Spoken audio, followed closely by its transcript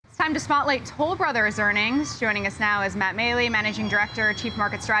Time to spotlight Toll Brothers earnings. Joining us now is Matt Maley, Managing Director, Chief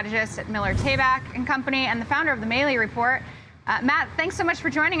Market Strategist at Miller Tabak and Company, and the founder of the Maley Report. Matt, thanks so much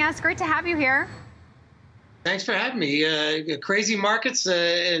for joining us. Great to have you here. Thanks for having me. Crazy markets.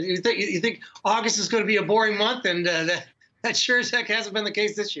 You think August is going to be a boring month, and that sure as heck hasn't been the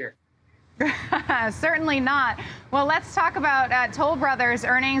case this year. Certainly not. Well, let's talk about Toll Brothers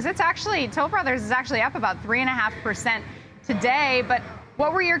earnings. Toll Brothers is actually up about 3.5% today. But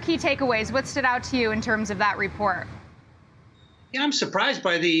what were your key takeaways? What stood out to you in terms of that report? Yeah, I'm surprised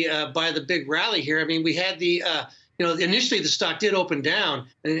by the big rally here. I mean, we had initially the stock did open down,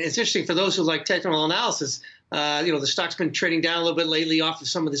 and it's interesting for those who like technical analysis. The stock's been trading down a little bit lately off of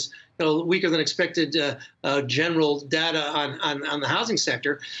some of this weaker than expected general data on the housing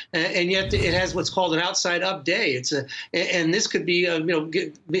sector, and yet it has what's called an outside up day. And this could be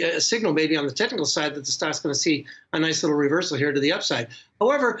a signal maybe on the technical side that the stock's going to see a nice little reversal here to the upside.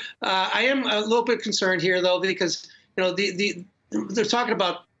 However, I am a little bit concerned here though, because they're talking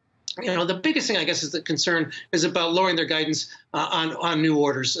about. The biggest thing, I guess, is the concern is about lowering their guidance on new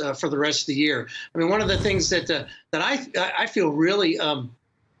orders for the rest of the year. I mean, one of the things that I feel really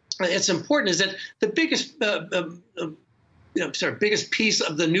it's important is that the biggest biggest piece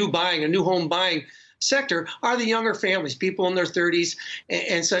of the new home buying sector are the younger families, people in their 30s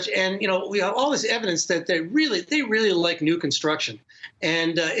and such. And we have all this evidence that they really like new construction.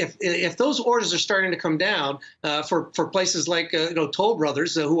 And if those orders are starting to come down for places like Toll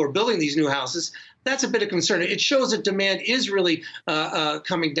Brothers who are building these new houses, that's a bit of concern. It shows that demand is really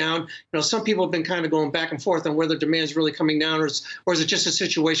coming down. Some people have been kind of going back and forth on whether demand is really coming down, or is it just a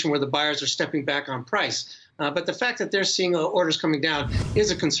situation where the buyers are stepping back on price. But the fact that they're seeing orders coming down is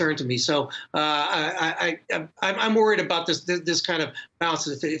a concern to me. So I'm worried about this kind of bounce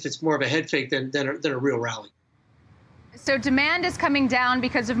if it's more of a head fake than a real rally. So demand is coming down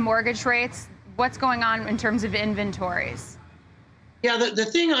because of mortgage rates. What's going on in terms of inventories? Yeah, the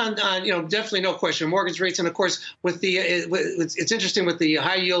thing on definitely no question mortgage rates, and of course with it's interesting with the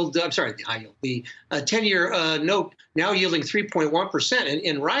high yield. I'm sorry, the 10-year note now yielding 3.1%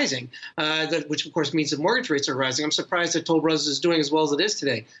 and rising, which of course means that mortgage rates are rising. I'm surprised that Toll Brothers is doing as well as it is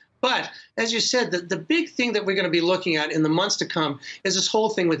today. But as you said, the big thing that we're going to be looking at in the months to come is this whole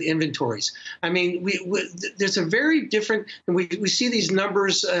thing with inventories. I mean, there's a very different, and we see these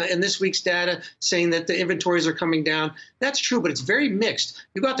numbers in this week's data saying that the inventories are coming down. That's true, but it's very mixed.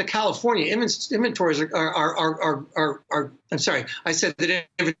 You go out to California, inventories are I'm sorry, I said that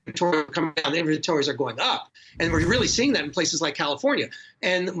inventories are coming down, the inventories are going up. And we're really seeing that in places like California.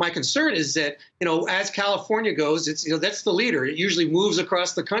 And my concern is that, as California goes, it's, that's the leader. It usually moves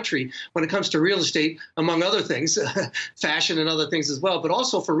across the country when it comes to real estate, among other things, fashion and other things as well, but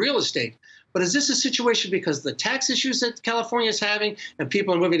also for real estate. But is this a situation because of the tax issues that California is having and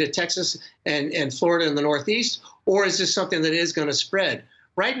people are moving to Texas and Florida and the Northeast? Or is this something that is going to spread?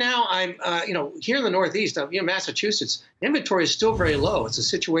 Right now, I'm, here in the Northeast, Massachusetts, inventory is still very low. It's a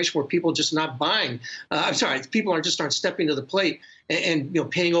situation where people are just not buying. People aren't stepping to the plate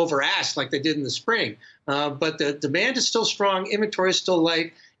and paying over ask like they did in the spring. But the demand is still strong. Inventory is still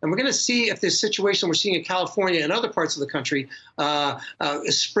light. And we're going to see if this situation we're seeing in California and other parts of the country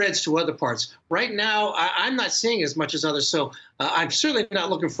spreads to other parts. Right now, I'm not seeing as much as others. So I'm certainly not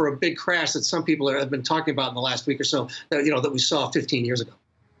looking for a big crash that some people have been talking about in the last week or so, that we saw 15 years ago.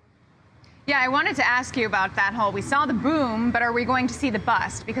 Yeah, I wanted to ask you about that whole, we saw the boom, but are we going to see the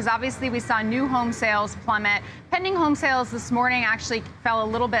bust? Because obviously we saw new home sales plummet. Pending home sales this morning actually fell a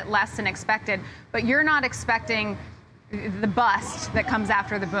little bit less than expected, but you're not expecting the bust that comes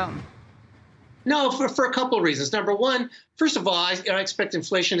after the boom. No, for a couple of reasons. Number one, first of all, I expect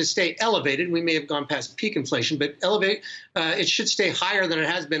inflation to stay elevated. We may have gone past peak inflation, but it should stay higher than it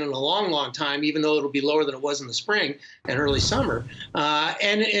has been in a long, long time, even though it'll be lower than it was in the spring and early summer.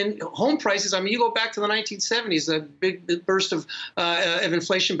 And home prices, you go back to the 1970s, a big burst of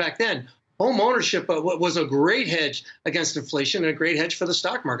inflation back then. Home ownership was a great hedge against inflation and a great hedge for the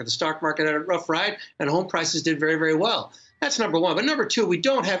stock market. The stock market had a rough ride, and home prices did very, very well. That's number one. But number two, we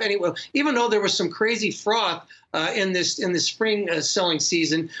don't have any. Even though there was some crazy froth in this spring selling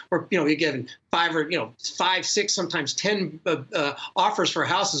season, where you're getting 5, 6, sometimes 10 offers for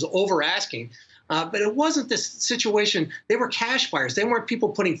houses over asking. But it wasn't this situation. They were cash buyers. They weren't people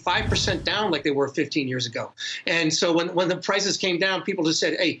putting 5% down like they were 15 years ago. And so when the prices came down, people just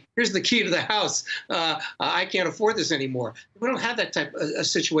said, hey, here's the key to the house. I can't afford this anymore. we don't have that type of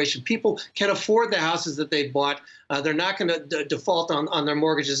situation. People can afford the houses that they bought. They're not going to default on their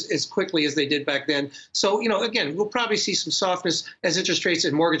mortgages as quickly as they did back then. So, again, we'll probably see some softness as interest rates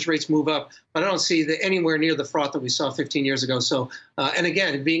and mortgage rates move up, but I don't see anywhere near the froth that we saw 15 years ago. So, and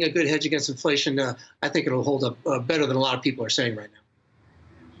again, being a good hedge against inflation, I think it'll hold up better than a lot of people are saying right now.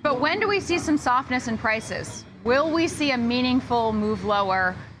 But when do we see some softness in prices? Will we see a meaningful move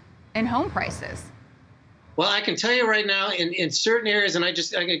lower in home prices? Well, I can tell you right now, in certain areas, and I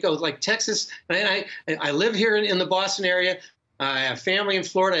can go like Texas, and I live here in the Boston area. I have family in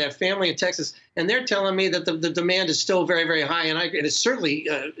Florida. I have family in Texas, and they're telling me that the demand is still very, very high, and it's certainly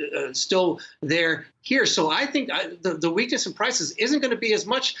still there here. So I think the weakness in prices isn't going to be as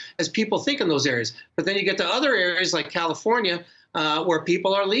much as people think in those areas. But then you get to other areas like California, where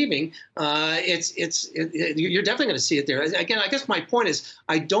people are leaving, you're definitely going to see it there. Again, I guess my point is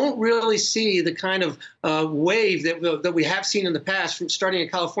I don't really see the kind of wave that we have seen in the past from starting in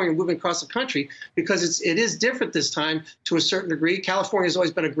California, moving across the country, because it is different this time to a certain degree. California has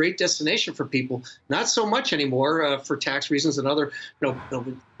always been a great destination for people, not so much anymore for tax reasons and other,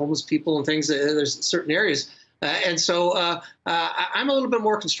 homeless people and things. There's certain areas. And so I'm a little bit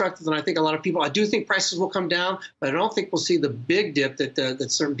more constructive than I think a lot of people. I do think prices will come down, but I don't think we'll see the big dip that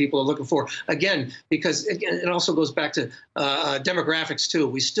certain people are looking for. Again, because it also goes back to demographics too.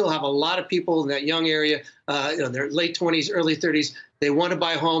 We still have a lot of people in that young area, their late 20s, early 30s. They want to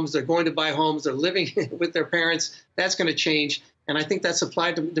buy homes. They're going to buy homes. They're living with their parents. That's going to change. And I think that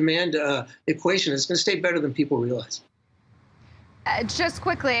supply to demand equation is going to stay better than people realize. Just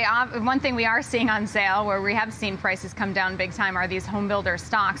quickly, one thing we are seeing on sale where we have seen prices come down big time are these home builder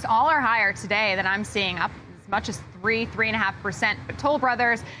stocks. All are higher today than I'm seeing, up as much as 3.5%. But Toll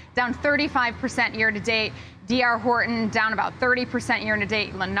Brothers down 35% year to date. D.R. Horton down about 30% year to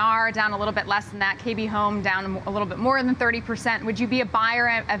date. Lennar down a little bit less than that. KB Home down a little bit more than 30%. Would you be a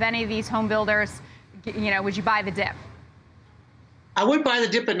buyer of any of these home builders? Would you buy the dip? I would buy the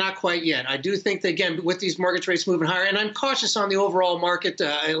dip, but not quite yet. I do think that, again, with these mortgage rates moving higher, and I'm cautious on the overall market.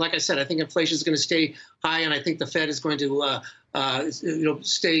 Like I said, I think inflation is going to stay high, and I think the Fed is going to,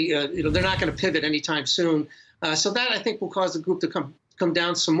 stay. They're not going to pivot anytime soon. So that I think will cause the group to come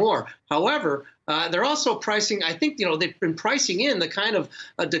down some more. However, they're also pricing. I think they've been pricing in the kind of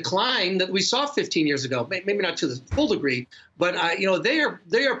a decline that we saw 15 years ago. Maybe not to the full degree, but they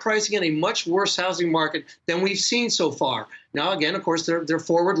are pricing in a much worse housing market than we've seen so far. Now, again, of course, they're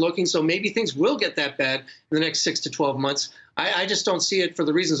forward looking, so maybe things will get that bad in the next 6 to 12 months. I just don't see it for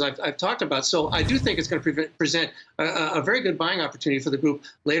the reasons I've talked about. So I do think it's going to present a very good buying opportunity for the group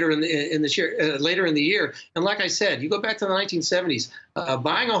later in the year. And like I said, you go back to the 1970s,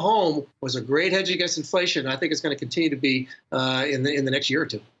 buying a home was a great hedge against inflation. I think it's going to continue to be in the next year or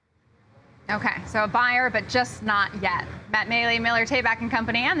two. Okay, so a buyer, but just not yet. Matt Maley, Miller Tabak and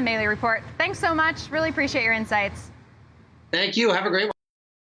Company, and the Maley Report. Thanks so much. Really appreciate your insights. Thank you. Have a great one.